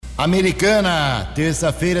Americana,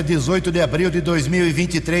 terça-feira, 18 de abril de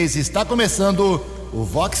 2023, está começando o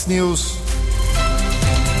Vox News.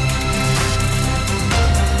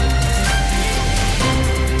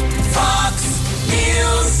 Vox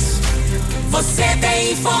News, você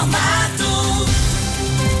bem informado.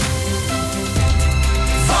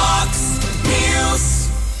 Vox News.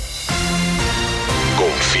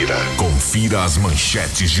 Confira as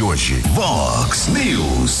manchetes de hoje. Vox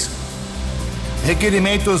News.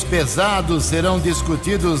 Requerimentos pesados serão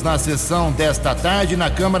discutidos na sessão desta tarde na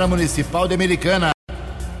Câmara Municipal de Americana.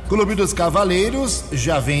 Clube dos Cavaleiros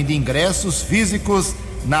já vende ingressos físicos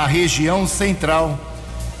na região central.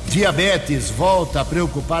 Diabetes volta a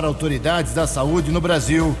preocupar autoridades da saúde no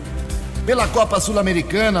Brasil. Pela Copa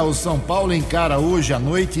Sul-Americana, o São Paulo encara hoje à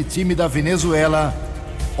noite time da Venezuela.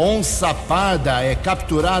 Onça parda é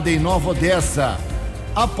capturada em Nova Odessa.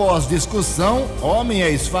 Após discussão, homem é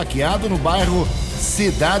esfaqueado no bairro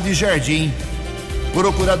Cidade Jardim.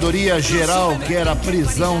 Procuradoria-Geral quer a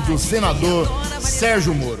prisão do senador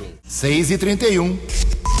Sérgio Moro. 6h31.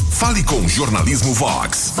 Fale com o Jornalismo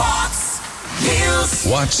Vox. Vox News.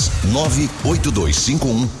 Vox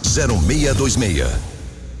 982510626.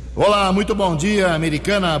 Olá, muito bom dia,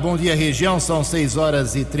 Americana. Bom dia, região. São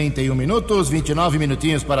 6h31, 29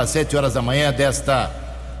 minutinhos para 7 horas da manhã desta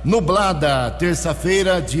nublada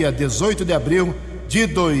terça-feira, dia 18 de abril de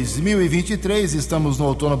 2023. Estamos no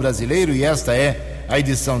outono brasileiro e esta é a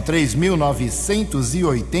edição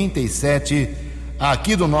 3987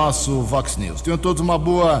 aqui do nosso Vox News. Tenham todos uma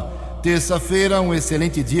boa terça-feira, um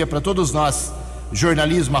excelente dia para todos nós.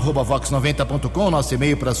 jornalismo@vox90.com, nosso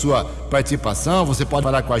e-mail para sua participação. Você pode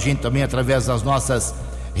falar com a gente também através das nossas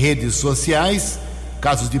redes sociais.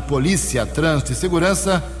 Casos de polícia, trânsito e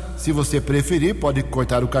segurança, se você preferir, pode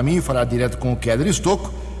cortar o caminho e falar direto com o Keller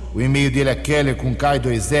Estocco. O e-mail dele é keller com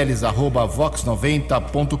K2Ls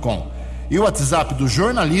 @vox90.com. E o WhatsApp do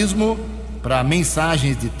jornalismo para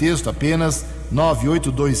mensagens de texto apenas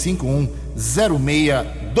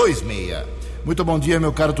 982510626. Muito bom dia,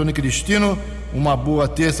 meu caro Tony Cristino. Uma boa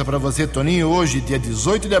terça para você, Toninho. Hoje, dia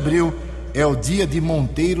 18 de abril, é o dia de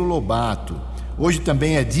Monteiro Lobato. Hoje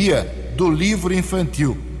também é dia do livro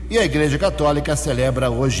infantil. E a Igreja Católica celebra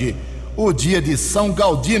hoje o dia de São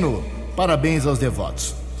Galdino. Parabéns aos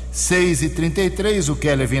devotos. 6h33, o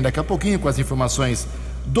Keller vem daqui a pouquinho com as informações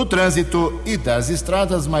do trânsito e das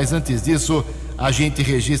estradas, mas antes disso, a gente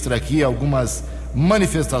registra aqui algumas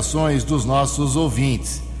manifestações dos nossos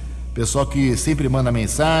ouvintes. Pessoal que sempre manda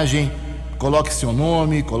mensagem, coloque seu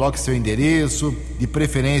nome, coloque seu endereço, de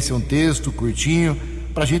preferência um texto curtinho,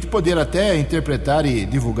 para a gente poder até interpretar e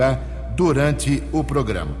divulgar durante o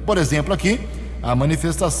programa. Por exemplo, aqui, a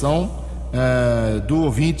manifestação do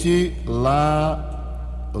ouvinte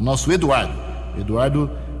lá, o nosso Eduardo.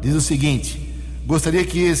 Eduardo diz o seguinte: gostaria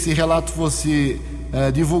que esse relato fosse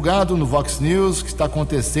divulgado no Vox News, que está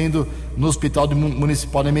acontecendo no Hospital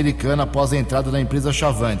Municipal de Americana após a entrada da empresa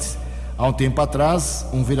Chavantes. Há um tempo atrás,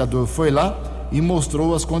 um vereador foi lá e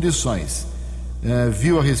mostrou as condições.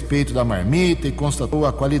 Viu a respeito da marmita e constatou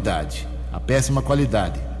a qualidade, a péssima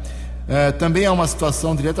qualidade. Também há uma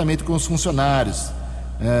situação diretamente com os funcionários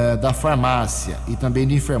da farmácia e também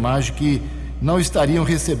de enfermagem que não estariam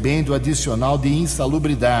recebendo adicional de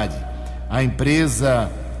insalubridade. A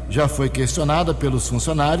empresa já foi questionada pelos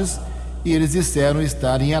funcionários e eles disseram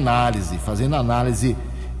estar em análise, fazendo análise,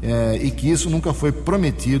 e que isso nunca foi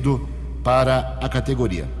prometido para a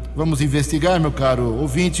categoria. Vamos investigar, meu caro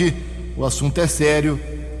ouvinte, o assunto é sério,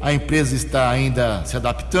 a empresa está ainda se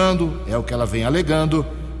adaptando, é o que ela vem alegando,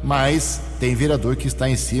 mas tem vereador que está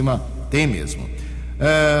em cima, tem mesmo.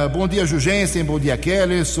 Bom dia, Jugensen, bom dia,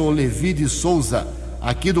 Keller, sou Levi de Souza,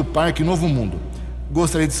 aqui do Parque Novo Mundo.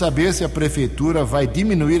 Gostaria de saber se a prefeitura vai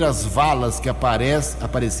diminuir as valas que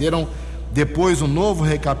apareceram depois do novo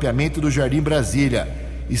recapeamento do Jardim Brasília.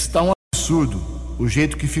 Está um absurdo o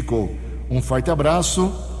jeito que ficou. Um forte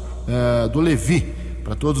abraço do Levi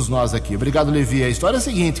para todos nós aqui. Obrigado, Levi. A história é a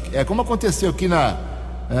seguinte, como aconteceu aqui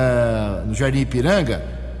no Jardim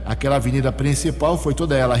Ipiranga, aquela avenida principal foi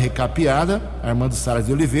toda ela recapeada, Armando Salles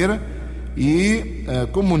de Oliveira, e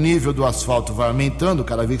como o nível do asfalto vai aumentando,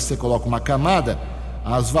 cada vez que você coloca uma camada,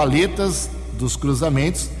 as valetas dos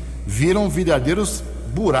cruzamentos viram verdadeiros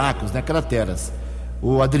buracos, crateras.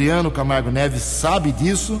 O Adriano Camargo Neves sabe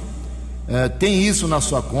disso, tem isso na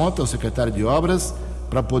sua conta, o secretário de obras,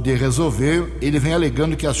 para poder resolver. Ele vem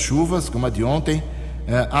alegando que as chuvas, como a de ontem,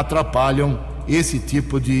 atrapalham esse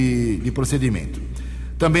tipo de procedimento.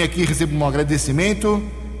 Também aqui recebo um agradecimento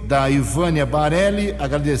da Ivânia Barelli,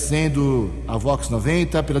 agradecendo a Vox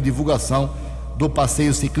 90 pela divulgação do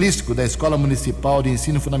passeio ciclístico da Escola Municipal de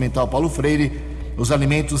Ensino Fundamental Paulo Freire. Os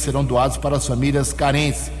alimentos serão doados para as famílias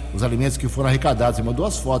carentes, os alimentos que foram arrecadados. Ele mandou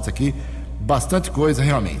as fotos aqui, bastante coisa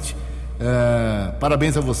realmente.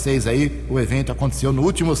 Parabéns a vocês aí, o evento aconteceu no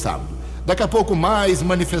último sábado. Daqui a pouco mais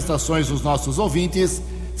manifestações dos nossos ouvintes,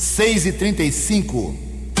 6h35.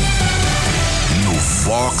 No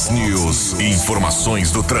Fox News,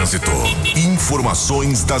 informações do trânsito,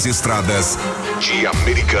 informações das estradas de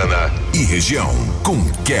Americana e região, com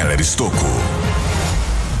Keller Estocco.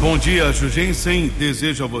 Bom dia, Jugensen.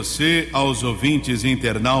 Desejo a você, aos ouvintes e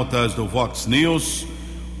internautas do Fox News,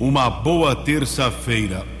 uma boa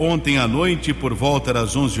terça-feira. Ontem à noite, por volta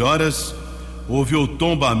das 11 horas, houve o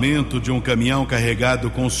tombamento de um caminhão carregado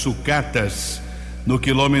com sucatas no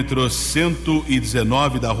quilômetro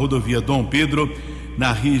 119 da rodovia Dom Pedro,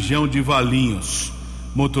 na região de Valinhos.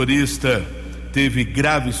 Motorista teve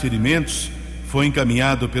graves ferimentos, foi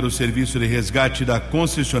encaminhado pelo serviço de resgate da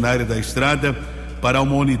concessionária da estrada para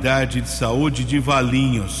uma unidade de saúde de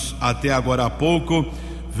Valinhos. Até agora há pouco,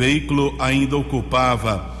 veículo ainda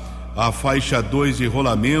ocupava a faixa 2 de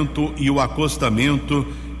rolamento e o acostamento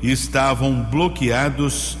estavam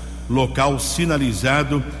bloqueados, local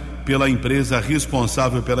sinalizado pela empresa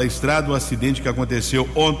responsável pela estrada. O acidente que aconteceu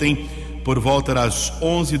ontem por volta das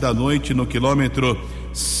 11 da noite no quilômetro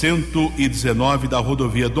 119 da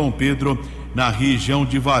rodovia Dom Pedro, na região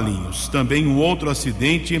de Valinhos. Também um outro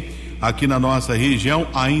acidente aqui na nossa região,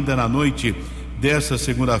 ainda na noite dessa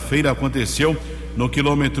segunda-feira, aconteceu no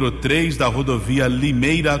quilômetro 3 da rodovia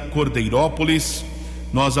Limeira Cordeirópolis.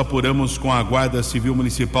 Nós apuramos com a Guarda Civil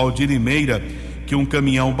Municipal de Limeira que um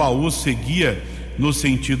caminhão baú seguia no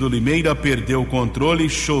sentido Limeira, perdeu o controle,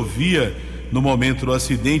 chovia no momento do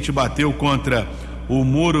acidente, bateu contra o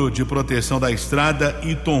muro de proteção da estrada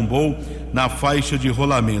e tombou na faixa de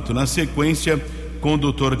rolamento. Na sequência,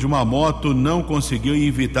 condutor de uma moto não conseguiu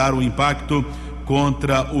evitar o impacto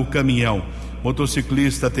contra o caminhão.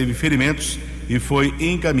 Motociclista teve ferimentos e foi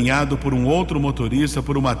encaminhado por um outro motorista,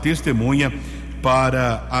 por uma testemunha,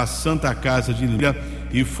 para a Santa Casa de Limeira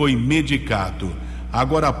e foi medicado.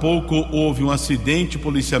 Agora há pouco houve um acidente,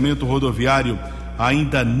 policiamento rodoviário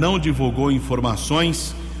ainda não divulgou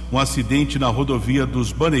informações. Um acidente na rodovia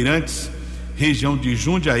dos Bandeirantes, região de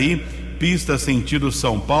Jundiaí, pista sentido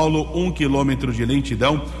São Paulo, 1 quilômetro de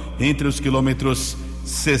lentidão entre os quilômetros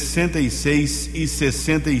 66 e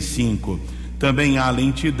 65. Também há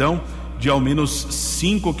lentidão de ao menos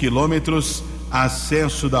 5 quilômetros,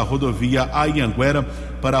 acesso da rodovia Anhanguera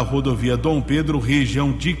para a rodovia Dom Pedro,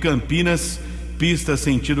 região de Campinas, pista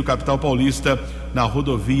sentido capital paulista, na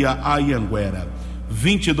rodovia Anhanguera.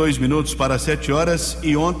 22 minutos para 7 horas,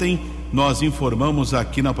 e ontem nós informamos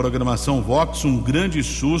aqui na programação Vox um grande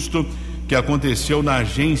susto que aconteceu na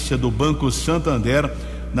agência do Banco Santander,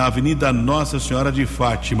 na Avenida Nossa Senhora de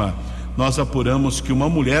Fátima. Nós apuramos que uma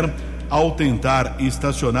mulher, ao tentar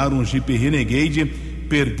estacionar um Jeep Renegade,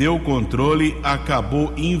 perdeu o controle,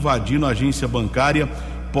 acabou invadindo a agência bancária,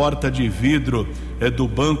 porta de vidro do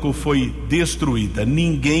banco foi destruída.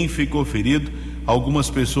 Ninguém ficou ferido, algumas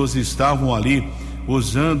pessoas estavam ali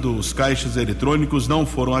usando os caixas eletrônicos, não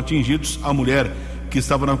foram atingidos. A mulher, que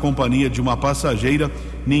estava na companhia de uma passageira,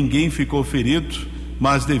 ninguém ficou ferido,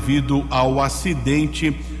 mas devido ao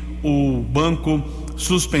acidente, o banco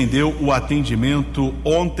suspendeu o atendimento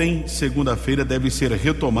ontem. Segunda-feira deve ser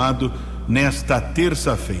retomado nesta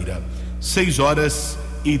terça-feira.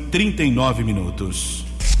 6h39.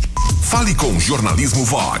 Fale com Jornalismo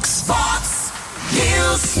Vox. Fox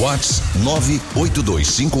News. Vox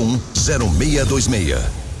 982510626.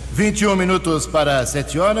 21 minutos para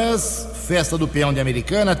 7 horas. Festa do Peão de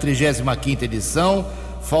Americana, 35ª edição.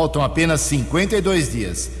 Faltam apenas 52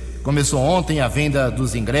 dias. Começou ontem a venda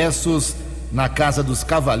dos ingressos na Casa dos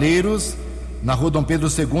Cavaleiros, na Rua Dom Pedro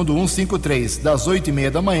II 153, das 8h30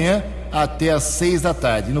 da manhã até as 6 da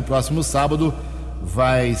tarde. No próximo sábado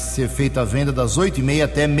vai ser feita a venda das 8h30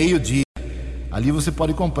 até meio-dia. Ali você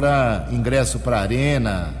pode comprar ingresso para a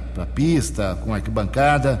arena, para a pista, com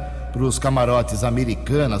arquibancada, para os camarotes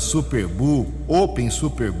Americana, Super Bowl, Open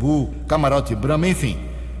Super Bowl, Camarote Brahma, enfim,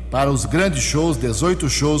 para os grandes shows, 18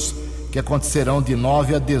 shows que acontecerão de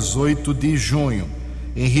 9 a 18 de junho.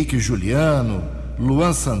 Henrique Juliano,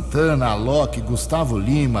 Luan Santana, Alok, Gustavo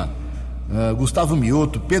Lima, Gustavo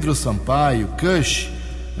Mioto, Pedro Sampaio, Cush,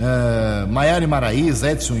 Maiara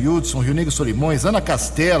Maraíza, Edson Hudson, Rio Negro Solimões, Ana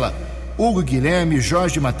Castela, Hugo Guilherme,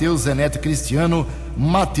 Jorge Matheus, Zeneto Cristiano,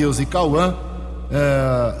 Matheus e Cauã,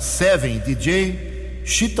 Seven DJ,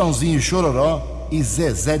 Chitãozinho e Chororó e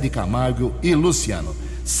Zezé de Camargo e Luciano.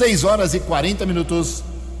 6h40.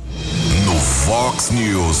 No Fox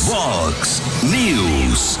News. Fox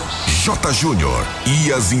News. J. Júnior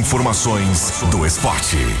e as informações do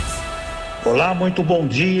esporte. Olá, muito bom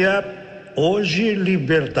dia. Hoje,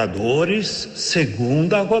 Libertadores,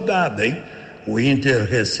 segunda rodada, hein? O Inter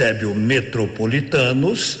recebe o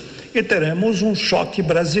Metropolitanos e teremos um choque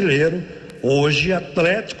brasileiro. Hoje,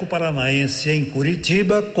 Atlético Paranaense em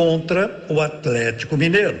Curitiba contra o Atlético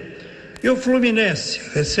Mineiro. E o Fluminense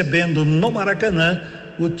recebendo no Maracanã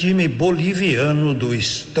o time boliviano do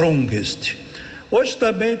Strongest. Hoje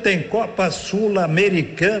também tem Copa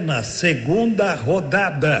Sul-Americana, segunda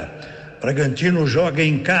rodada. Bragantino joga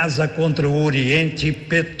em casa contra o Oriente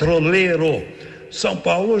Petroleiro. São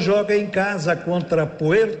Paulo joga em casa contra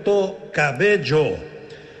Puerto Cabello.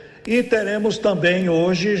 E teremos também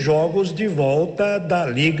hoje jogos de volta da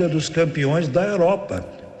Liga dos Campeões da Europa,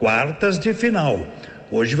 quartas de final.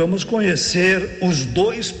 Hoje vamos conhecer os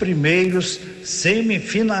 2 primeiros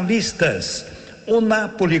semifinalistas. O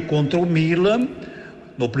Napoli contra o Milan.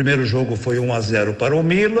 No primeiro jogo foi 1-0 para o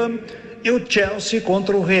Milan. E o Chelsea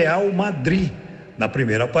contra o Real Madrid. Na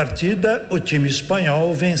primeira partida, o time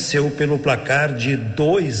espanhol venceu pelo placar de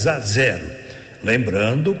 2-0.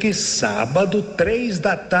 Lembrando que sábado, 3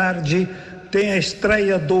 da tarde, tem a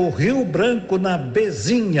estreia do Rio Branco na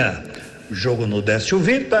Bezinha. Jogo no Décio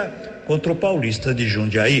Vita contra o Paulista de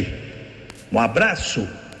Jundiaí. Um abraço,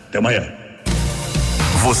 até amanhã.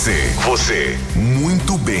 Você,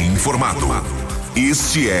 muito bem informado.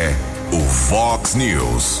 Este é o Vox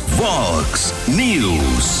News. Vox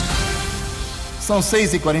News. São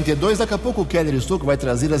 6h42, daqui a pouco o Keller Estouco vai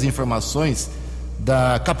trazer as informações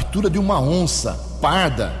da captura de uma onça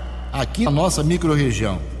parda aqui na nossa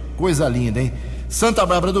microrregião. Coisa linda, hein? Santa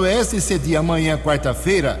Bárbara do Oeste cedia amanhã,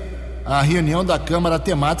 quarta-feira, a reunião da Câmara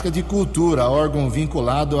Temática de Cultura, órgão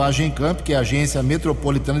vinculado à Agencamp, que é a Agência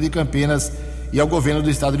Metropolitana de Campinas, e ao governo do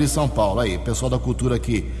estado de São Paulo. Aí, o pessoal da cultura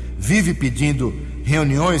que vive pedindo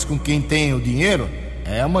reuniões com quem tem o dinheiro,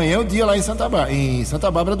 amanhã é o dia lá em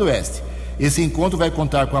Santa Bárbara do Oeste. Esse encontro vai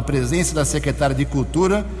contar com a presença da secretária de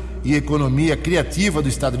Cultura e Economia Criativa do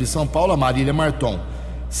estado de São Paulo, a Marília Marton.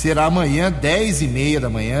 Será amanhã, 10h30 da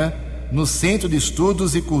manhã, no Centro de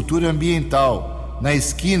Estudos e Cultura Ambiental, na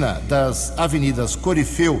esquina das avenidas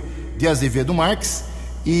Corifeu de Azevedo Marques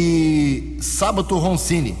e Sábato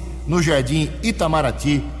Roncini, no Jardim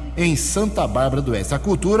Itamaraty, em Santa Bárbara do Oeste. A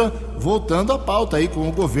cultura voltando à pauta aí com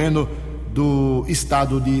o governo do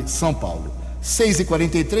estado de São Paulo.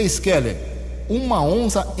 6h43, Keller, uma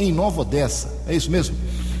onça em Nova Odessa, é isso mesmo?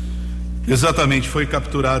 Exatamente, foi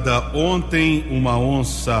capturada ontem uma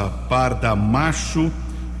onça parda macho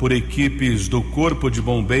por equipes do Corpo de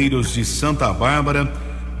Bombeiros de Santa Bárbara,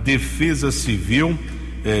 Defesa Civil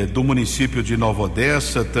do município de Nova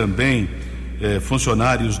Odessa, também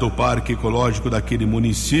funcionários do Parque Ecológico daquele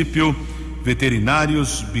município,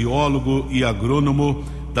 veterinários, biólogo e agrônomo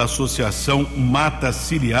da Associação Mata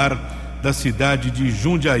Ciliar da cidade de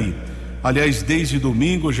Jundiaí. Aliás, desde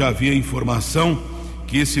domingo já havia informação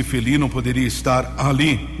que esse felino poderia estar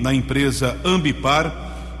ali na empresa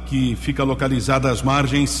Ambipar, que fica localizada às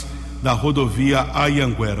margens da rodovia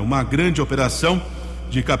Anhanguera. Uma grande operação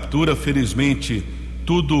de captura, felizmente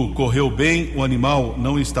tudo correu bem, o animal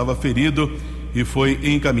não estava ferido e foi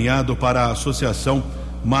encaminhado para a Associação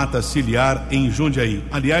Mata Ciliar em Jundiaí.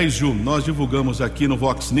 Aliás, Ju, nós divulgamos aqui no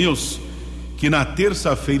Vox News que na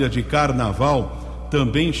terça-feira de carnaval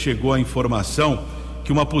também chegou a informação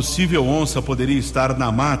que uma possível onça poderia estar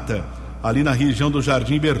na mata, ali na região do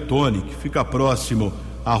Jardim Bertone, que fica próximo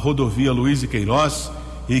à rodovia Luiz e Queiroz.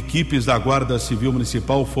 Equipes da Guarda Civil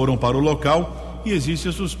Municipal foram para o local e existe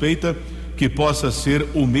a suspeita que possa ser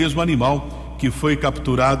o mesmo animal que foi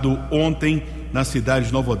capturado ontem na cidade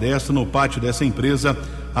de Nova Odessa, no pátio dessa empresa,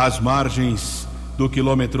 às margens do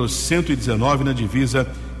quilômetro 119, na divisa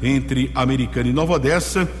entre Americana e Nova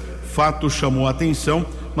Odessa. Fato chamou a atenção,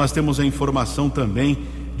 mas temos a informação também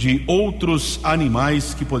de outros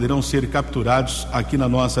animais que poderão ser capturados aqui na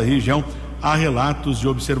nossa região. Há relatos de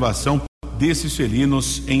observação desses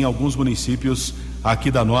felinos em alguns municípios aqui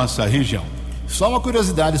da nossa região. Só uma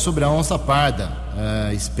curiosidade sobre a onça parda,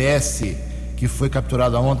 espécie que foi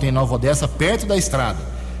capturada ontem em Nova Odessa, perto da estrada.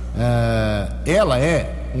 Ela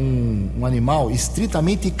é um animal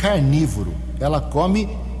estritamente carnívoro. Ela come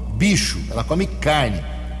bicho, ela come carne.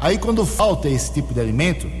 Aí quando falta esse tipo de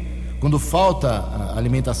alimento, quando falta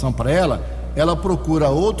alimentação para ela, ela procura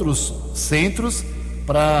outros centros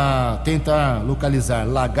para tentar localizar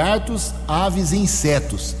lagartos, aves e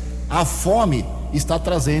insetos. A fome está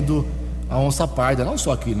trazendo a onça parda, não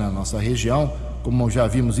só aqui na nossa região, como já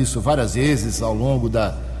vimos isso várias vezes ao longo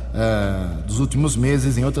dos últimos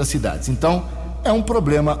meses em outras cidades. Então, é um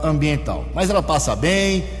problema ambiental. Mas ela passa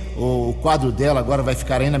bem, o quadro dela agora vai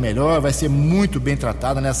ficar ainda melhor, vai ser muito bem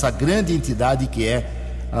tratada nessa grande entidade que é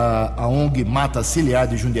a ONG Mata Ciliar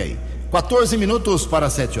de Jundiaí. 14 minutos para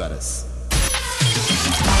 7 horas.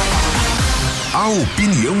 A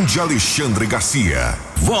opinião de Alexandre Garcia.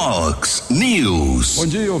 Vox News. Bom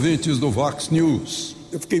dia, ouvintes do Vox News.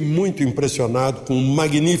 Eu fiquei muito impressionado com o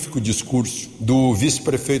magnífico discurso do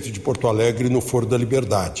vice-prefeito de Porto Alegre no Foro da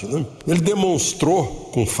Liberdade, né? Ele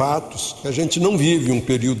demonstrou com fatos que a gente não vive um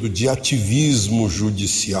período de ativismo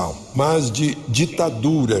judicial, mas de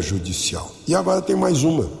ditadura judicial. E agora tem mais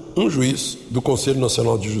uma. Um juiz do Conselho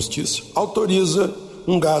Nacional de Justiça autoriza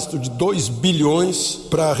um gasto de 2 bilhões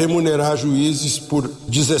para remunerar juízes por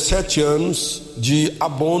 17 anos de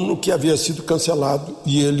abono que havia sido cancelado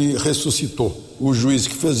e ele ressuscitou. O juiz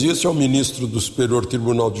que fez isso é o ministro do Superior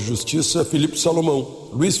Tribunal de Justiça, Felipe Salomão,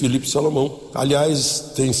 Luiz Felipe Salomão.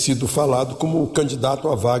 Aliás, tem sido falado como o candidato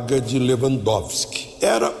à vaga de Lewandowski.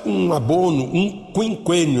 Era um abono, um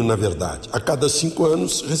quinquênio, na verdade. A cada 5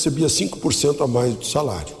 anos recebia 5% a mais do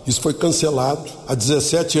salário. Isso foi cancelado há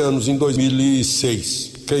 17 anos, em 2006.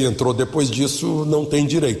 Quem entrou depois disso não tem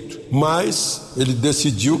direito. Mas ele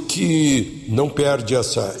decidiu que não perde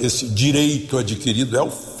esse direito adquirido. É o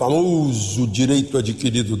famoso direito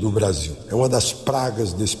adquirido do Brasil. É uma das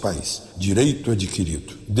pragas desse país. Direito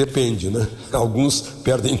adquirido. Depende, né? Alguns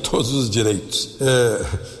perdem todos os direitos.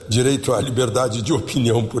 Direito à liberdade de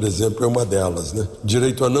opinião, por exemplo, é uma delas, né?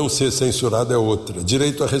 Direito a não ser censurado é outra.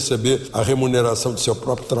 Direito a receber a remuneração do seu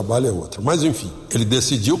próprio trabalho é outra. Mas, enfim, ele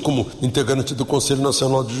decidiu como integrante do Conselho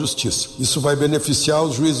Nacional de Justiça. Isso vai beneficiar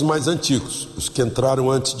os juízes mais antigos, os que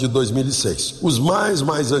entraram antes de 2006. Os mais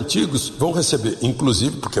antigos vão receber,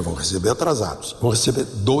 inclusive, porque vão receber atrasados, vão receber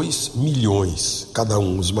 2 milhões cada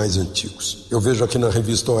um, os mais antigos. Eu vejo aqui na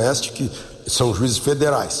Revista Oeste que são juízes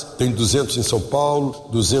federais. Tem 200 em São Paulo,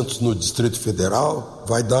 200 no Distrito Federal.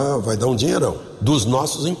 Vai dar um dinheirão dos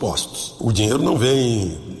nossos impostos. O dinheiro não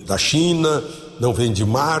vem da China, não vem de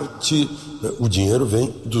Marte, o dinheiro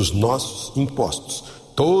vem dos nossos impostos.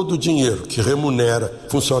 Todo o dinheiro que remunera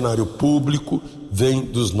funcionário público vem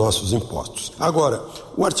dos nossos impostos. Agora,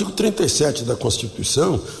 o artigo 37 da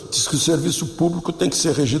Constituição diz que o serviço público tem que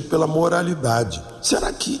ser regido pela moralidade.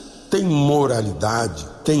 Será que tem moralidade,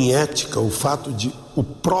 tem ética o fato de o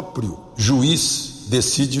próprio juiz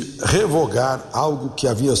decide revogar algo que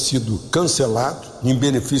havia sido cancelado em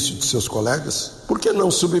benefício de seus colegas? Por que não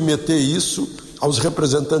submeter isso aos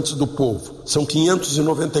representantes do povo? São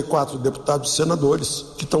 594 deputados e senadores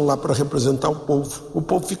que estão lá para representar o povo. O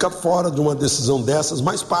povo fica fora de uma decisão dessas,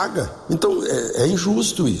 mas paga. Então é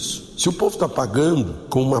injusto isso. Se o povo está pagando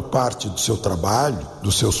com uma parte do seu trabalho,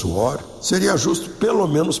 do seu suor, seria justo pelo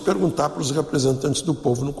menos perguntar para os representantes do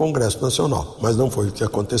povo no Congresso Nacional. Mas não foi o que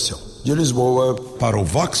aconteceu. De Lisboa, para o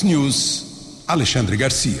Vox News, Alexandre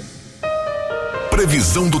Garcia.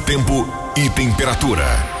 Previsão do tempo e temperatura.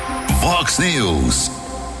 Vox News.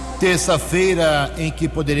 Terça-feira em que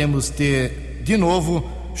poderemos ter de novo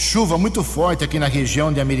chuva muito forte aqui na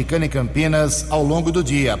região de Americana e Campinas ao longo do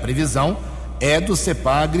dia. A previsão é do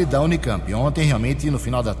CEPAGRE da Unicamp. Ontem, realmente, no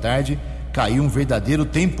final da tarde, caiu um verdadeiro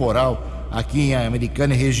temporal aqui em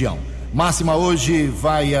Americana e região. Máxima hoje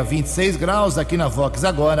vai a 26 graus, aqui na Vox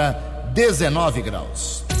agora 19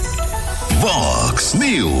 graus. Vox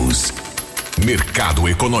News. Mercado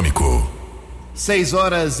Econômico. 6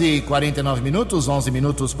 horas e 49 minutos, 11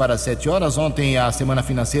 minutos para 7 horas. Ontem a semana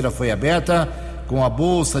financeira foi aberta com a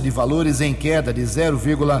Bolsa de Valores em queda de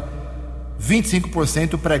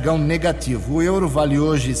 0,25%, pregão negativo. O euro vale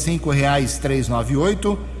hoje R$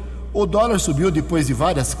 5,398. O dólar subiu depois de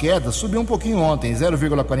várias quedas, subiu um pouquinho ontem,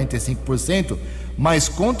 0,45%, mas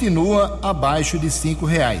continua abaixo de R$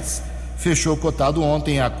 5,00. Fechou cotado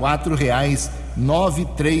ontem a R$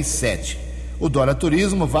 4,937. O dólar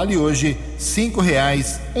turismo vale hoje R$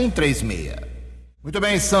 5,136. Muito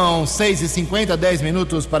bem, são 6h50, 10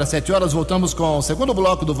 minutos para 7 horas. Voltamos com o segundo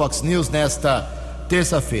bloco do Vox News nesta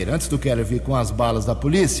terça-feira. Antes do Quero Vir com as balas da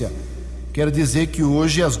polícia, quero dizer que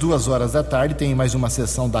hoje, às 2 horas da tarde, tem mais uma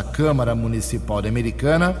sessão da Câmara Municipal de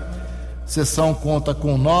Americana. A sessão conta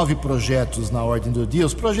com 9 projetos na ordem do dia.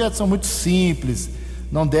 Os projetos são muito simples,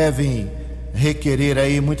 não devem requerer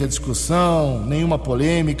aí muita discussão, nenhuma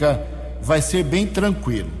polêmica. Vai ser bem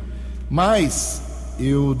tranquilo, mas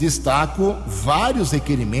eu destaco vários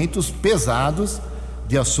requerimentos pesados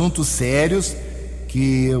de assuntos sérios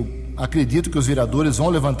que eu acredito que os vereadores vão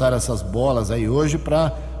levantar essas bolas aí hoje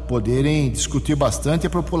para poderem discutir bastante e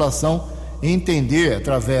a população entender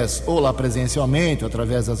através, ou lá presencialmente, ou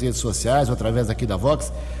através das redes sociais, ou através aqui da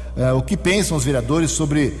Vox, o que pensam os vereadores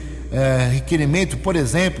sobre requerimento, por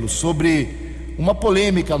exemplo, sobre uma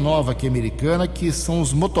polêmica nova aqui americana, que são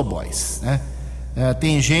os motoboys, né?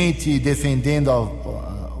 Tem gente defendendo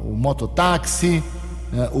o mototáxi,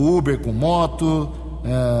 o Uber com moto,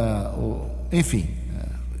 enfim,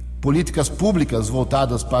 políticas públicas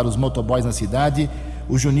voltadas para os motoboys na cidade.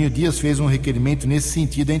 O Juninho Dias fez um requerimento nesse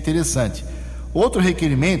sentido, é interessante. Outro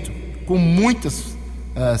requerimento, com muitas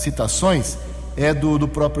citações, é do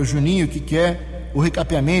próprio Juninho, que quer o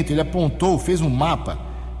recapeamento. Ele apontou, fez um mapa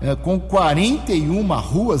com 41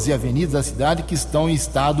 ruas e avenidas da cidade que estão em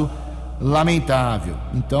estado lamentável.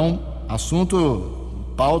 Então,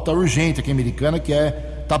 pauta urgente aqui em Americana, que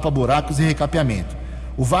é tapa-buracos e recapeamento.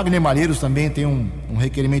 O Wagner Malheiros também tem um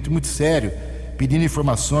requerimento muito sério, pedindo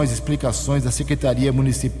informações, explicações da Secretaria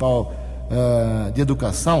Municipal de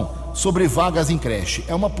Educação sobre vagas em creche.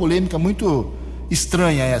 É uma polêmica muito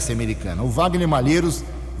estranha essa, Americana. O Wagner Malheiros,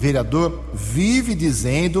 vereador, vive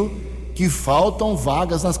dizendo que faltam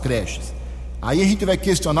vagas nas creches. Aí a gente vai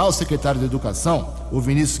questionar o secretário de Educação, o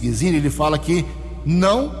Vinícius Guizini. Ele fala que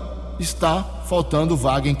não está faltando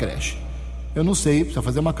vaga em creche. Eu não sei, precisa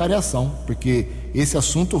fazer uma cariação, porque esse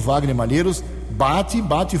assunto, Wagner Malheiros,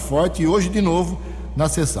 bate forte, e hoje de novo na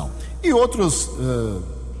sessão. E outros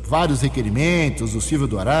vários requerimentos, do Silvio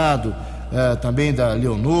Dourado, também da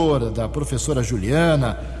Leonora, da professora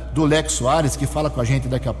Juliana, do Lex Soares, que fala com a gente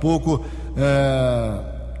daqui a pouco,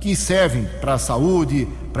 que servem para a saúde,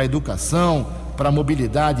 para a educação, para a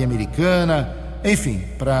mobilidade americana, enfim,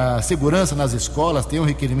 para a segurança nas escolas. Tem um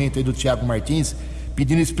requerimento aí do Tiago Martins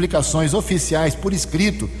pedindo explicações oficiais por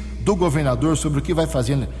escrito do governador sobre o que vai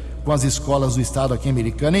fazer com as escolas do estado aqui em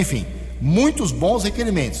Americana. Enfim, muitos bons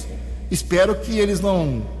requerimentos. Espero que eles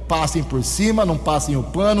não passem por cima, não passem o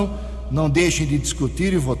pano, não deixem de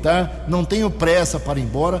discutir e votar, não tenham pressa para ir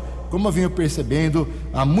embora, como eu venho percebendo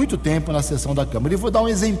há muito tempo na sessão da Câmara. E vou dar um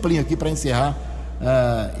exemplinho aqui para encerrar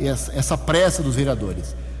essa pressa dos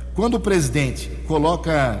vereadores. Quando o presidente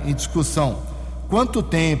coloca em discussão quanto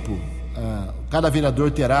tempo cada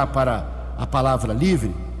vereador terá para a palavra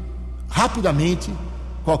livre, rapidamente,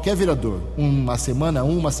 qualquer vereador, uma semana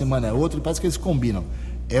uma semana outra, parece que eles combinam.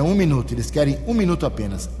 É 1 minuto, eles querem 1 minuto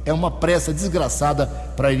apenas. É uma pressa desgraçada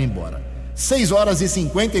para ir embora.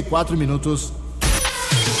 6h54.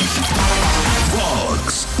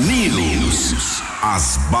 Vox News.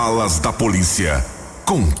 As balas da polícia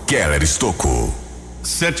com Keller Estocco.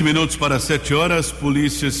 7:07.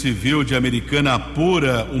 Polícia Civil de Americana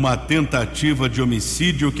apura uma tentativa de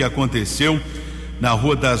homicídio que aconteceu na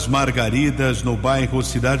Rua das Margaridas, no bairro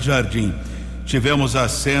Cidade Jardim. Tivemos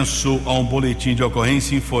acesso a um boletim de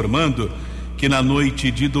ocorrência informando que na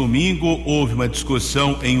noite de domingo houve uma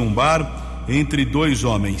discussão em um bar entre 2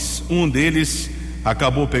 homens. Um deles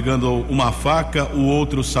acabou pegando uma faca, o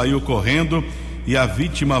outro saiu correndo e a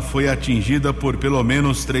vítima foi atingida por pelo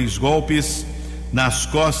menos 3 golpes nas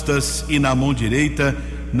costas e na mão direita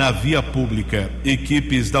na via pública.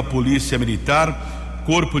 Equipes da Polícia Militar,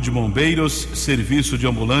 Corpo de Bombeiros, Serviço de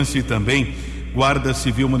Ambulância e também Guarda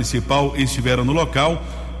Civil Municipal estiveram no local.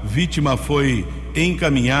 Vítima foi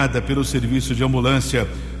encaminhada pelo Serviço de Ambulância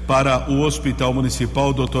para o Hospital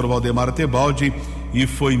Municipal Dr. Valdemar Tebaldi e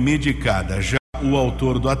foi medicada. Já o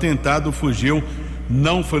autor do atentado fugiu,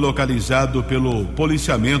 não foi localizado pelo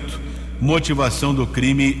policiamento. Motivação do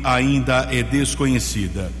crime ainda é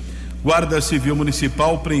desconhecida. Guarda Civil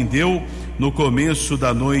Municipal prendeu no começo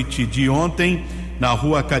da noite de ontem, na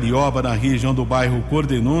Rua Carioba, na região do bairro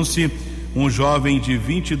Cordenunce, um jovem de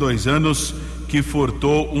 22 anos que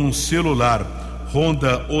furtou um celular.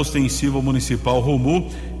 Ronda Ostensiva Municipal Romu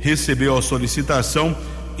recebeu a solicitação.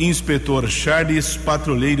 Inspetor Charles,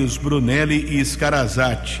 patrulheiros Brunelli e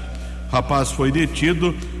Scarazati. Rapaz foi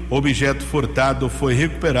detido, objeto furtado foi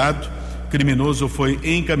recuperado, criminoso foi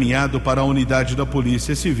encaminhado para a unidade da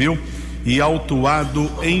Polícia Civil e autuado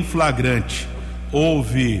em flagrante.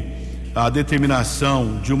 Houve a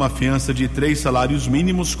determinação de uma fiança de 3 salários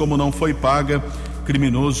mínimos. Como não foi paga,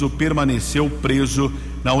 criminoso permaneceu preso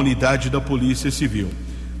na unidade da Polícia Civil.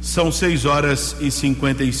 São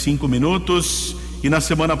 6h55 e na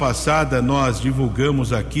semana passada nós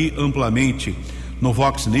divulgamos aqui amplamente no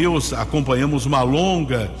Vox News, acompanhamos uma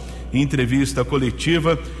longa entrevista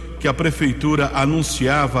coletiva que a Prefeitura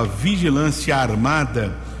anunciava vigilância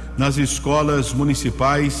armada nas escolas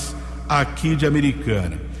municipais aqui de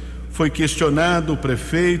Americana. Foi questionado o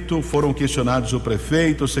prefeito, foram questionados o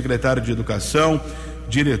prefeito, o secretário de Educação,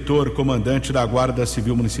 diretor, comandante da Guarda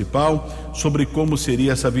Civil Municipal, sobre como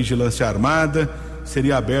seria essa vigilância armada.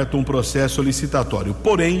 Seria aberto um processo licitatório.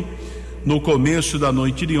 Porém, no começo da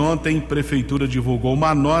noite de ontem, a Prefeitura divulgou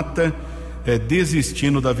uma nota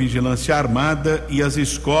desistindo da vigilância armada e as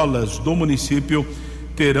escolas do município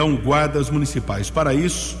terão guardas municipais. Para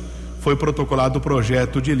isso, foi protocolado o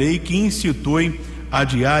projeto de lei que institui a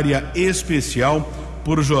diária especial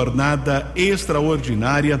por jornada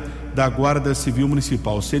extraordinária da Guarda Civil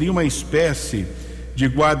Municipal. Seria uma espécie de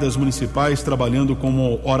guardas municipais trabalhando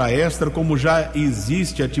como hora extra, como já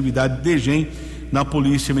existe atividade de DGEM na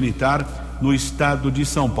Polícia Militar no estado de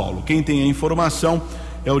São Paulo. Quem tem a informação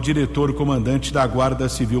é o diretor-comandante da Guarda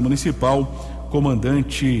Civil Municipal,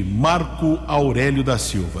 comandante Marco Aurélio da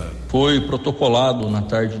Silva. Foi protocolado na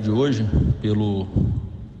tarde de hoje pelo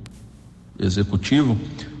Executivo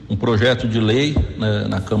um projeto de lei, né,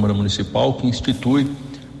 na Câmara Municipal, que institui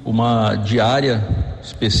uma diária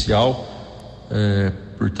especial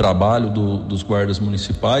por trabalho dos guardas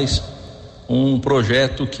municipais, um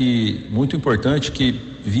projeto muito importante que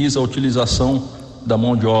visa a utilização da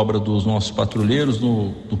mão de obra dos nossos patrulheiros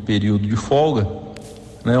no período de folga,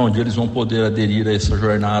 né, onde eles vão poder aderir a essa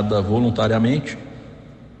jornada voluntariamente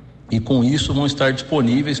e com isso vão estar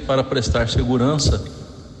disponíveis para prestar segurança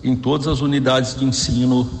em todas as unidades de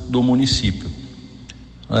ensino do município.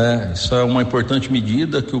 Isso é uma importante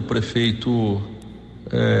medida que o prefeito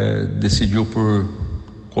decidiu por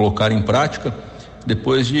colocar em prática,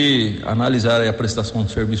 depois de analisar a prestação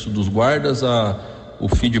de serviço dos guardas, o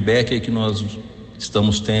feedback que nós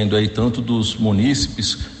estamos tendo aí, tanto dos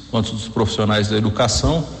munícipes quanto dos profissionais da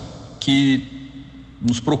educação, que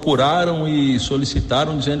nos procuraram e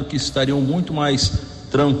solicitaram, dizendo que estariam muito mais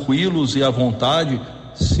tranquilos e à vontade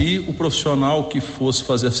se o profissional que fosse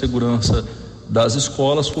fazer a segurança das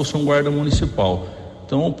escolas fosse um guarda municipal.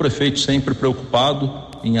 Então o prefeito, sempre preocupado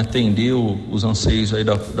em atender os anseios aí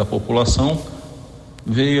da população,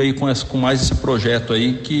 veio aí com mais esse projeto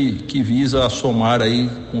aí que visa somar aí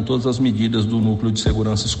com todas as medidas do núcleo de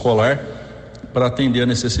segurança escolar para atender a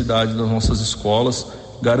necessidade das nossas escolas,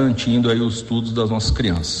 garantindo aí os estudos das nossas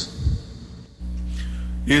crianças.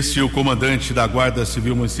 Esse é o comandante da Guarda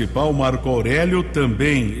Civil Municipal, Marco Aurélio.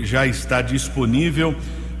 Também já está disponível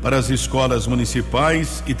para as escolas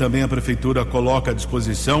municipais e também a prefeitura coloca à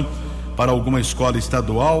disposição para alguma escola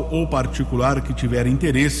estadual ou particular que tiver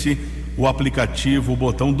interesse o aplicativo, o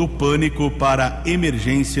botão do pânico para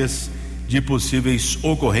emergências de possíveis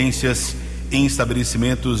ocorrências em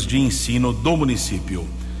estabelecimentos de ensino do município.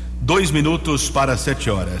 2 minutos para 7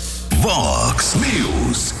 horas. Vox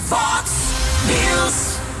News. Vox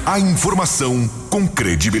News. A informação com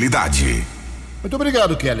credibilidade. Muito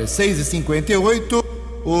obrigado, Keller. 6h58,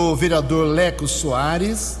 o vereador Leco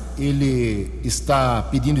Soares, ele está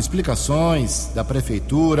pedindo explicações da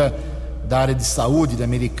prefeitura, da área de saúde da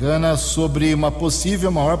Americana, sobre uma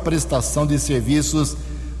possível maior prestação de serviços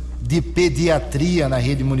de pediatria na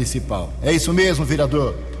rede municipal. É isso mesmo,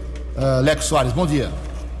 vereador Leco Soares, bom dia.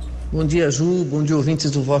 Bom dia, Ju, bom dia, ouvintes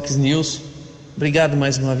do Vox News. Obrigado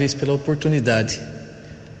mais uma vez pela oportunidade.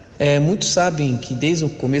 Muitos sabem que desde o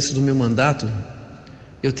começo do meu mandato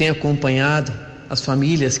eu tenho acompanhado as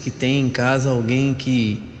famílias que têm em casa alguém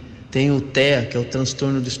que tem o TEA, que é o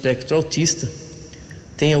transtorno do espectro autista.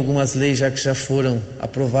 Tem algumas leis que já foram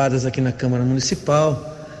aprovadas aqui na Câmara Municipal.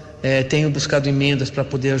 Tenho buscado emendas para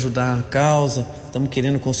poder ajudar a causa. Estamos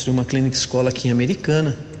querendo construir uma clínica escola aqui em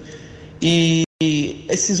Americana. E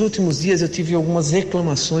esses últimos dias eu tive algumas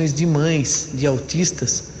reclamações de mães de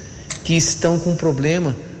autistas que estão com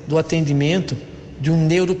problema do atendimento de um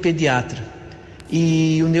neuropediatra.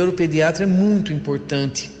 E o neuropediatra é muito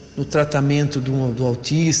importante no tratamento do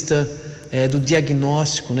autista, do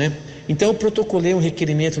diagnóstico, né? Então eu protocolei um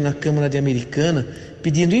requerimento na Câmara de Americana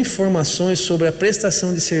pedindo informações sobre a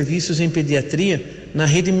prestação de serviços em pediatria na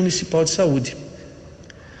rede municipal de saúde.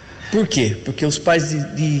 Por quê? Porque os pais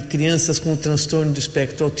de crianças com transtorno do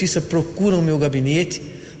espectro autista procuram o meu gabinete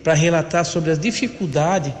para relatar sobre a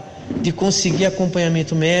dificuldade de conseguir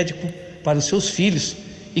acompanhamento médico para os seus filhos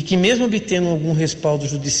e que, mesmo obtendo algum respaldo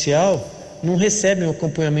judicial, não recebem o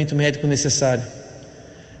acompanhamento médico necessário.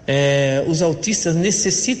 Os autistas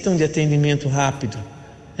necessitam de atendimento rápido,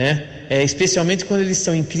 especialmente quando eles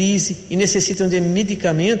estão em crise e necessitam de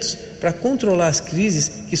medicamentos para controlar as crises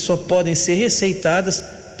que só podem ser receitadas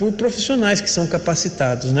por profissionais que são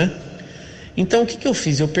capacitados, né? Então, o que eu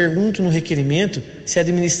fiz? Eu pergunto no requerimento se a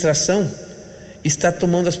administração está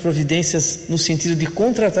tomando as providências no sentido de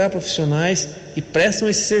contratar profissionais que prestam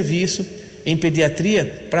esse serviço em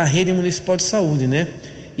pediatria para a rede municipal de saúde, né?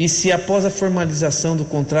 E se após a formalização do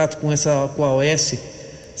contrato com a OS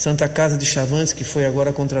Santa Casa de Chavantes, que foi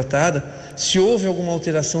agora contratada, se houve alguma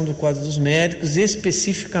alteração do quadro dos médicos,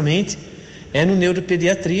 especificamente no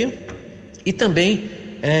neuropediatria, e também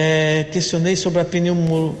questionei sobre a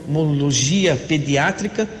pneumologia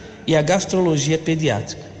pediátrica e a gastrologia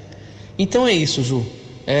pediátrica. Então é isso, Ju.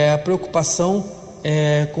 A preocupação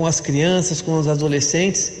com as crianças, com os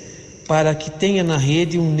adolescentes, para que tenha na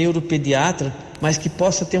rede um neuropediatra, mas que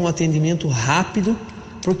possa ter um atendimento rápido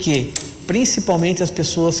Porque principalmente as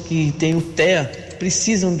pessoas que têm o TEA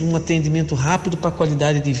precisam de um atendimento rápido para a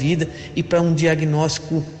qualidade de vida e para um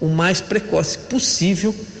diagnóstico o mais precoce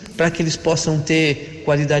possível para que eles possam ter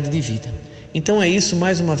qualidade de vida. Então é isso,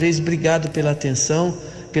 mais uma vez, obrigado pela atenção,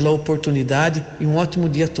 pela oportunidade e um ótimo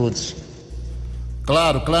dia a todos.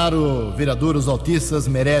 Claro, vereador, os autistas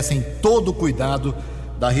merecem todo o cuidado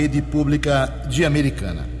da rede pública de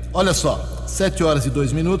Americana. Olha só,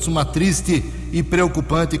 7h02, uma triste e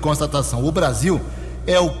preocupante constatação. O Brasil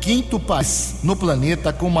é o 5º país no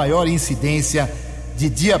planeta com maior incidência de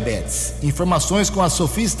diabetes. Informações com a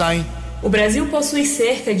Sophie Stein. O Brasil possui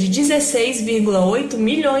cerca de 16,8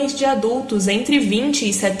 milhões de adultos entre 20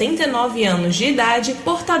 e 79 anos de idade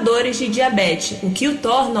portadores de diabetes, o que o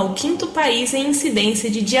torna o 5º país em incidência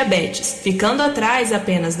de diabetes, ficando atrás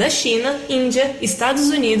apenas da China, Índia, Estados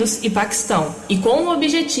Unidos e Paquistão. E com o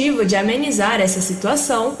objetivo de amenizar essa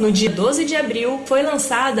situação, no dia 12 de abril foi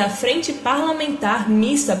lançada a Frente Parlamentar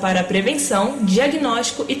Mista para a Prevenção,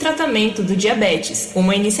 Diagnóstico e Tratamento do Diabetes,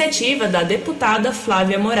 uma iniciativa da deputada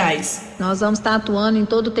Flávia Moraes. Nós vamos estar atuando em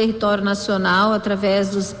todo o território nacional através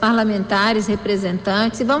dos parlamentares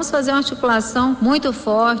representantes e vamos fazer uma articulação muito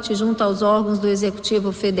forte junto aos órgãos do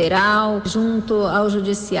Executivo Federal, junto ao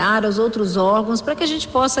Judiciário, aos outros órgãos, para que a gente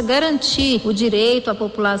possa garantir o direito à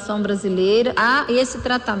população brasileira a esse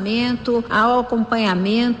tratamento, ao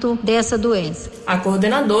acompanhamento dessa doença. A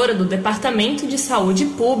coordenadora do Departamento de Saúde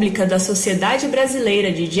Pública da Sociedade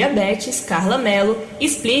Brasileira de Diabetes, Carla Mello,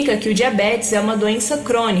 explica que o diabetes é uma doença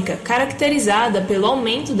crônica, caracterizada pelo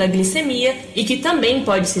aumento da glicemia e que também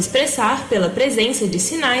pode se expressar pela presença de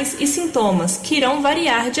sinais e sintomas que irão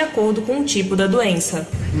variar de acordo com o tipo da doença.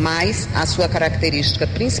 Mas a sua característica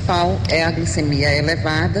principal é a glicemia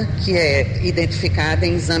elevada, que é identificada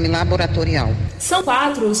em exame laboratorial. São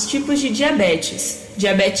 4 os tipos de diabetes.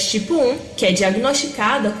 Diabetes tipo 1, que é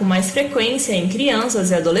diagnosticada com mais frequência em crianças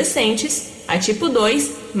e adolescentes. A tipo 2,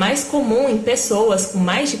 mais comum em pessoas com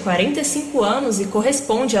mais de 45 anos e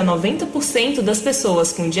corresponde a 90% das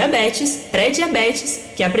pessoas com diabetes. Pré-diabetes,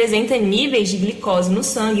 que apresenta níveis de glicose no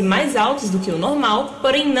sangue mais altos do que o normal,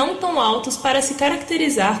 porém não tão altos para se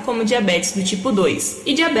caracterizar como diabetes do tipo 2.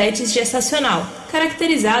 E diabetes gestacional,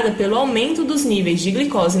 caracterizada pelo aumento dos níveis de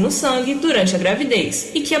glicose no sangue durante a gravidez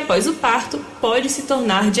e que após o parto pode se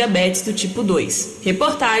tornar diabetes do tipo 2.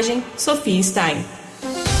 Reportagem Sophie Stein.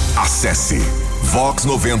 Acesse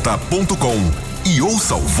vox90.com e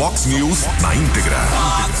ouça o Vox News na íntegra.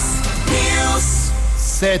 News.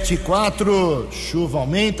 7h04, chuva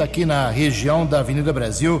aumenta aqui na região da Avenida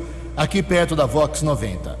Brasil, aqui perto da Vox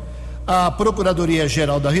 90. A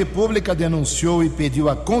Procuradoria-Geral da República denunciou e pediu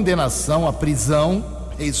a condenação à prisão,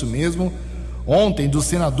 é isso mesmo, ontem do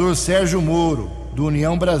senador Sérgio Moro, do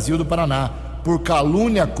União Brasil do Paraná, por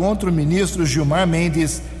calúnia contra o ministro Gilmar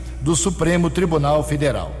Mendes, do Supremo Tribunal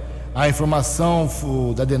Federal. A informação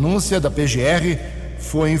da denúncia da PGR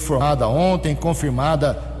foi informada ontem,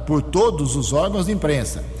 confirmada por todos os órgãos de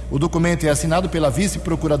imprensa. O documento é assinado pela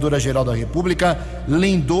vice-procuradora-geral da República,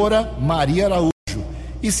 Lindora Maria Araújo,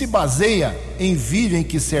 e se baseia em vídeo em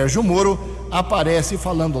que Sérgio Moro aparece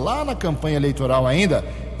falando lá na campanha eleitoral ainda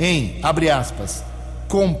em, abre aspas,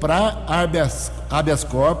 comprar habeas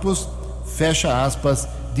corpus, fecha aspas,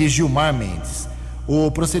 de Gilmar Mendes.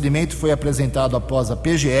 O procedimento foi apresentado após a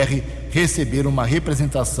PGR receber uma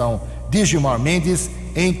representação de Gilmar Mendes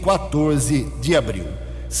em 14 de abril.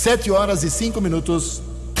 7h05.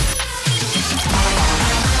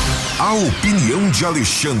 A opinião de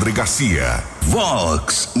Alexandre Garcia.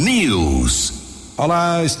 Vox News.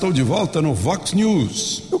 Olá, estou de volta no Vox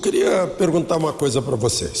News. Eu queria perguntar uma coisa para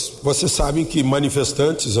vocês. Vocês sabem que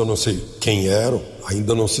manifestantes, eu não sei quem eram,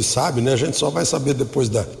 ainda não se sabe, né? A gente só vai saber depois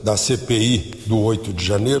da CPI do 8 de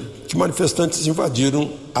janeiro, que manifestantes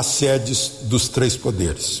invadiram as sedes dos 3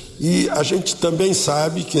 poderes. E a gente também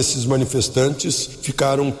sabe que esses manifestantes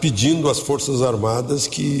ficaram pedindo às Forças Armadas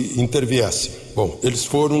que interviessem. Bom, eles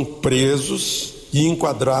foram presos e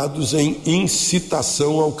enquadrados em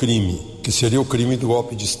incitação ao crime, que seria o crime do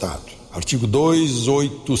golpe de Estado. Artigo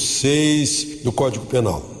 286 do Código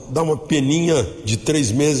Penal. Dá uma peninha de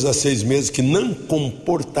 3 meses a 6 meses que não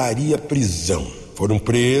comportaria prisão. Foram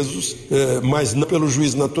presos, mas não pelo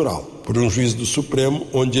juiz natural, por um juiz do Supremo,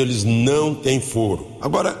 onde eles não têm foro.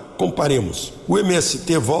 Agora, comparemos. O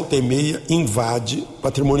MST, volta e meia, invade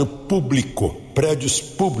patrimônio público, prédios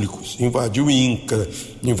públicos. Invade o INCA,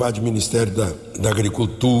 invade o Ministério da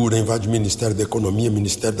Agricultura, invade o Ministério da Economia,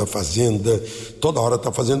 Ministério da Fazenda. Toda hora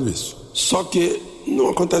está fazendo isso. Só que não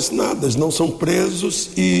acontece nada, eles não são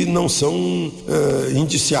presos e não são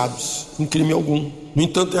indiciados em crime algum. No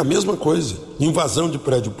entanto, é a mesma coisa, invasão de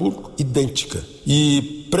prédio público, idêntica,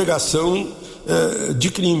 e pregação de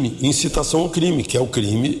crime, incitação ao crime, que é o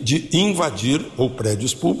crime de invadir ou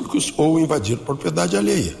prédios públicos ou invadir propriedade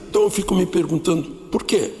alheia. Então eu fico me perguntando, por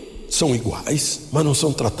quê? São iguais, mas não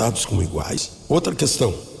são tratados como iguais. Outra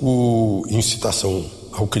questão, incitação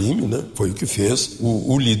ao crime, né? Foi o que fez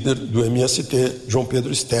o líder do MST, João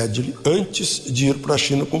Pedro Stedley, antes de ir para a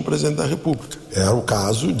China como presidente da República. Era o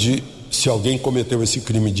caso de, se alguém cometeu esse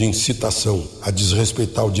crime de incitação a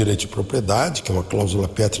desrespeitar o direito de propriedade, que é uma cláusula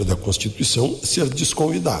pétrea da Constituição, ser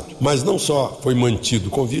desconvidado. Mas não só foi mantido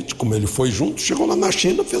o convite, como ele foi junto, chegou lá na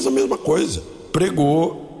China, fez a mesma coisa.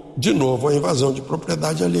 Pregou de novo a invasão de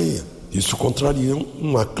propriedade alheia. Isso contraria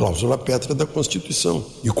uma cláusula pétrea da Constituição.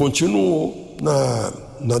 E continuou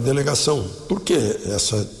na delegação. Por que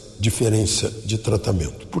essa diferença de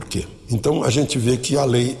tratamento? Por quê? Então a gente vê que a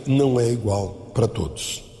lei não é igual para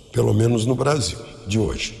todos. Pelo menos no Brasil, de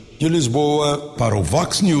hoje. De Lisboa, para o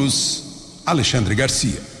Vox News, Alexandre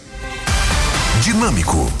Garcia.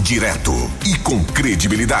 Dinâmico, direto e com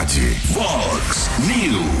credibilidade. Vox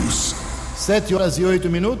News.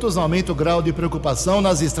 7h08, aumenta o grau de preocupação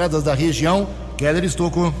nas estradas da região. Keller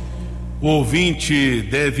Estocco. O ouvinte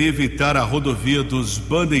deve evitar a rodovia dos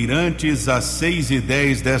Bandeirantes às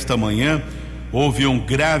 6h10 desta manhã. Houve um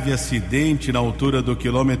grave acidente na altura do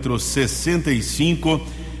quilômetro 65,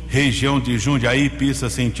 região de Jundiaí, pista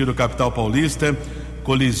sentido capital paulista.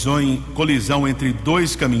 Colisão entre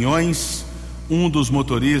dois caminhões. Um dos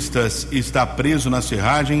motoristas está preso nas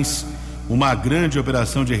ferragens. Uma grande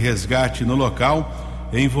operação de resgate no local,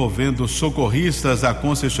 envolvendo socorristas da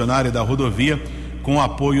concessionária da rodovia, com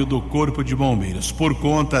apoio do Corpo de Bombeiros. Por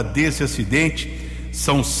conta desse acidente,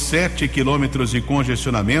 são 7 quilômetros de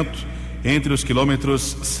congestionamento entre os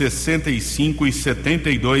quilômetros 65 e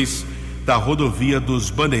 72 da rodovia dos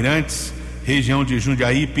Bandeirantes, região de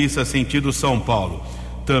Jundiaí, pista sentido São Paulo.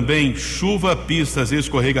 Também chuva, pistas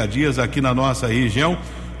escorregadias aqui na nossa região,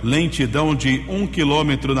 lentidão de 1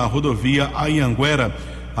 quilômetro na rodovia Anhanguera,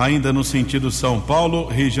 ainda no sentido São Paulo,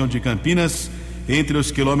 região de Campinas, entre os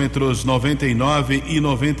quilômetros 99 e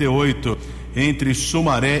 98, entre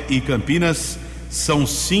Sumaré e Campinas, são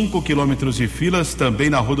 5 quilômetros de filas, também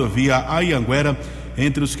na rodovia Anhanguera,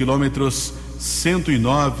 entre os quilômetros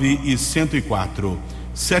 109 e 104.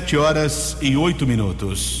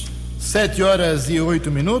 7h08.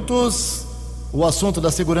 7h08. O assunto da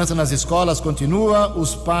segurança nas escolas continua.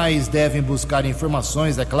 Os pais devem buscar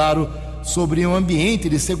informações, é claro, sobre o ambiente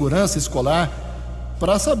de segurança escolar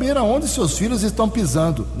para saber aonde seus filhos estão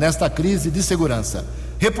pisando nesta crise de segurança.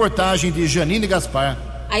 Reportagem de Janine Gaspar.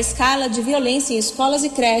 A escala de violência em escolas e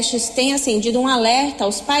creches tem acendido um alerta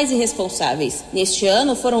aos pais irresponsáveis. Neste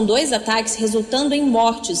ano, foram 2 ataques resultando em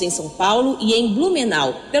mortes em São Paulo e em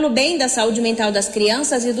Blumenau. Pelo bem da saúde mental das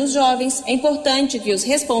crianças e dos jovens, é importante que os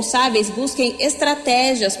responsáveis busquem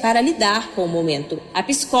estratégias para lidar com o momento. A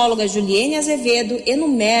psicóloga Juliene Azevedo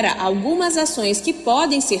enumera algumas ações que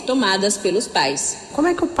podem ser tomadas pelos pais. Como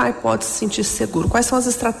é que o pai pode se sentir seguro? Quais são as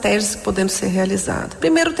estratégias que podem ser realizadas?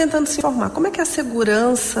 Primeiro, tentando se informar. Como é que é a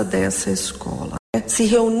segurança dessa escola? Se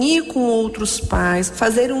reunir com outros pais,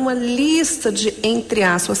 fazer uma lista de, entre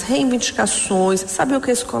aspas, reivindicações, saber o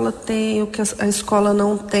que a escola tem, o que a escola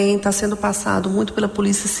não tem, está sendo passado muito pela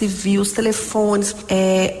Polícia Civil, os telefones,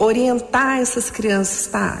 orientar essas crianças,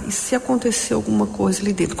 tá? E se acontecer alguma coisa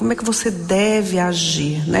ali dentro, como é que você deve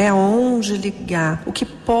agir, né? Aonde ligar, o que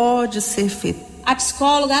pode ser feito? A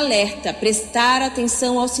psicóloga alerta: prestar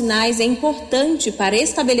atenção aos sinais é importante para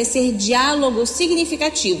estabelecer diálogos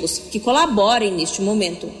significativos que colaborem neste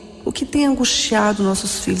momento. O que tem angustiado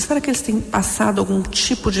nossos filhos? Será que eles têm passado algum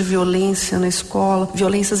tipo de violência na escola?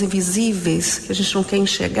 Violências invisíveis que a gente não quer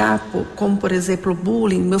enxergar, como por exemplo o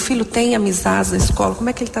bullying. Meu filho tem amizades na escola, como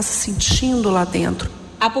é que ele está se sentindo lá dentro?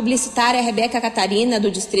 A publicitária Rebeca Catarina,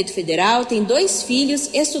 do Distrito Federal, tem 2 filhos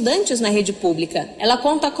estudantes na rede pública. Ela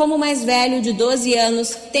conta como o mais velho, de 12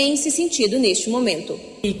 anos, tem se sentido neste momento.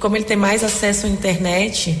 E como ele tem mais acesso à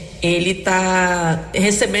internet, ele está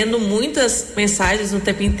recebendo muitas mensagens no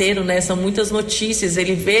tempo inteiro, né? São muitas notícias.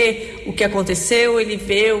 Ele vê o que aconteceu, ele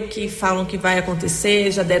vê o que falam que vai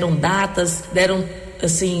acontecer, já deram datas, deram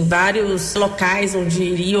assim, vários locais onde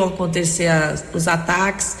iriam acontecer os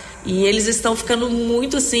ataques. E eles estão ficando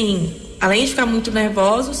muito assim, além de ficar muito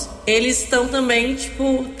nervosos, eles estão também,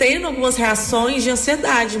 tendo algumas reações de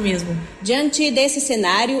ansiedade mesmo. Diante desse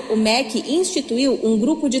cenário, o MEC instituiu um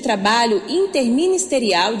grupo de trabalho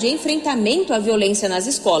interministerial de enfrentamento à violência nas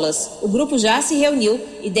escolas. O grupo já se reuniu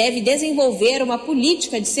e deve desenvolver uma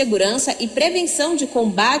política de segurança e prevenção de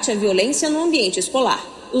combate à violência no ambiente escolar.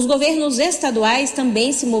 Os governos estaduais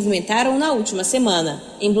também se movimentaram na última semana.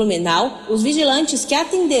 Em Blumenau, os vigilantes que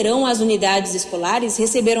atenderão as unidades escolares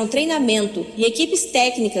receberam treinamento e equipes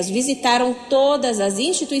técnicas visitaram todas as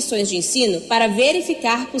instituições de ensino para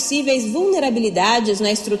verificar possíveis vulnerabilidades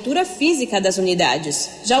na estrutura física das unidades.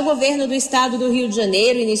 Já o governo do estado do Rio de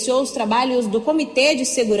Janeiro iniciou os trabalhos do Comitê de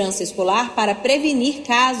Segurança Escolar para prevenir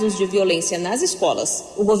casos de violência nas escolas.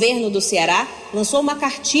 O governo do Ceará lançou uma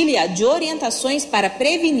cartilha de orientações para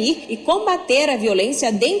prevenir e combater a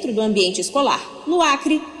violência dentro do ambiente escolar. No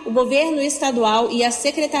Acre, o governo estadual e as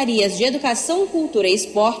secretarias de Educação, Cultura e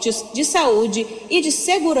Esportes, de Saúde e de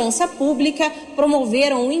Segurança Pública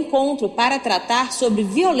promoveram um encontro para tratar sobre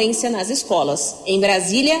violência nas escolas. Em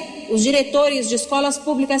Brasília, os diretores de escolas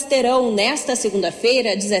públicas terão, nesta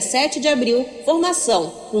segunda-feira, 17 de abril,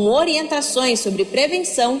 formação com orientações sobre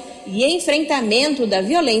prevenção e enfrentamento da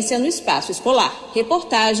violência no espaço escolar.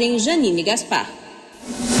 Reportagem Janine Gaspar.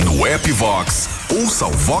 No app Vox, ouça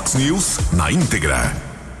o Vox News na íntegra.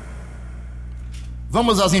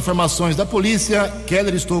 Vamos às informações da polícia.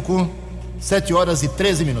 Keller Estocco,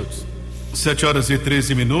 7h13.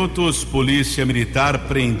 7h13. Polícia Militar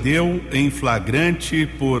prendeu em flagrante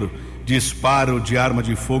por disparo de arma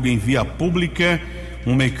de fogo em via pública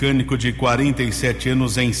um mecânico de 47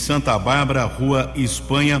 anos em Santa Bárbara, Rua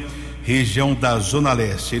Espanha, região da Zona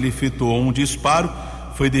Leste. Ele efetuou um disparo,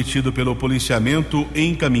 foi detido pelo policiamento,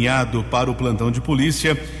 encaminhado para o plantão de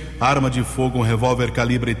polícia. Arma de fogo, um revólver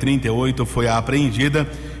calibre 38 foi apreendida.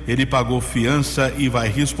 Ele pagou fiança e vai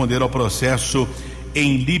responder ao processo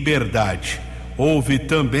em liberdade. Houve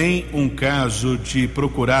também um caso de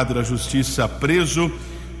procurado da Justiça preso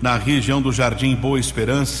na região do Jardim Boa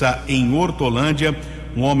Esperança, em Hortolândia.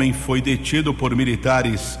 Um homem foi detido por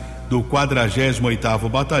militares do 48º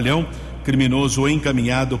Batalhão. Criminoso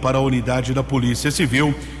encaminhado para a unidade da Polícia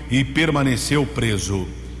Civil e permaneceu preso.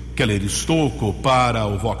 Keller Estocco para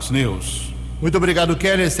o Vox News. Muito obrigado,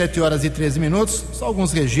 Keller. 7h13. Só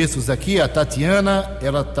alguns registros aqui. A Tatiana,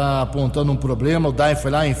 ela está apontando um problema. O DAI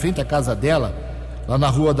foi lá em frente à casa dela, lá na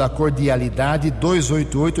Rua da Cordialidade,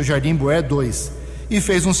 288, Jardim Boé 2, e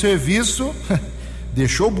fez um serviço,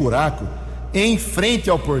 deixou o buraco em frente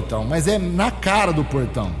ao portão, mas é na cara do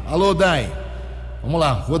portão. Alô, DAI. Vamos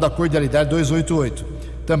lá, Rua da Cordialidade 288.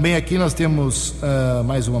 Também aqui nós temos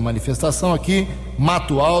mais uma manifestação aqui,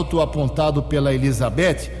 Mato Alto, apontado pela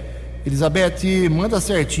Elizabeth. Elizabeth, manda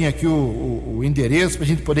certinho aqui o endereço para a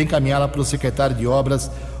gente poder encaminhar lá para o secretário de Obras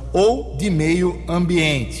ou de Meio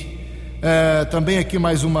Ambiente. Também aqui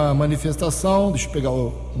mais uma manifestação, deixa eu pegar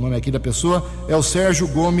o nome aqui da pessoa, é o Sérgio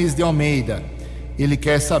Gomes de Almeida. Ele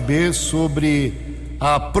quer saber sobre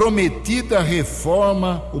a prometida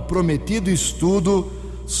reforma, o prometido estudo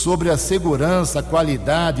sobre a segurança, a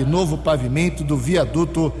qualidade, novo pavimento do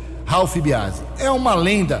viaduto Ralph Biasi. É uma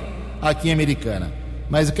lenda aqui em Americana,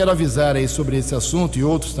 mas eu quero avisar aí sobre esse assunto e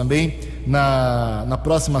outros também na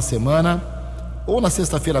próxima semana, ou na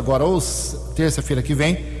sexta-feira agora, ou terça-feira que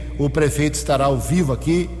vem, o prefeito estará ao vivo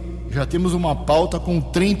aqui. Já temos uma pauta com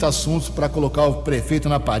 30 assuntos para colocar o prefeito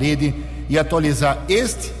na parede e atualizar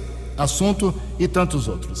este assunto e tantos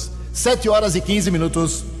outros.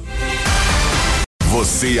 7h15.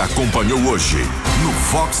 Você acompanhou hoje no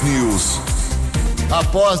Fox News.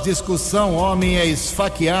 Após discussão, homem é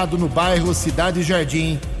esfaqueado no bairro Cidade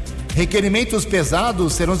Jardim. Requerimentos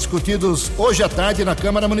pesados serão discutidos hoje à tarde na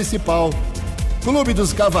Câmara Municipal. Clube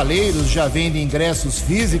dos Cavaleiros já vende ingressos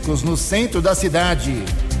físicos no centro da cidade.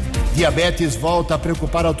 Diabetes volta a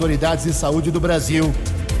preocupar autoridades de saúde do Brasil.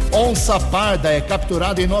 Onça parda é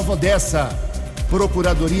capturada em Nova Odessa.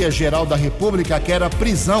 Procuradoria-Geral da República quer a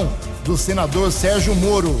prisão do senador Sérgio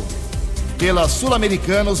Moro. Pela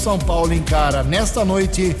Sul-Americana, o São Paulo encara nesta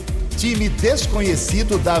noite time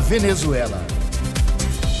desconhecido da Venezuela.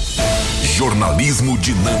 Jornalismo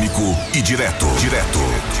dinâmico e direto.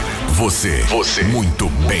 Você muito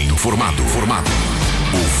bem informado.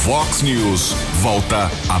 O Fox News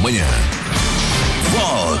volta amanhã.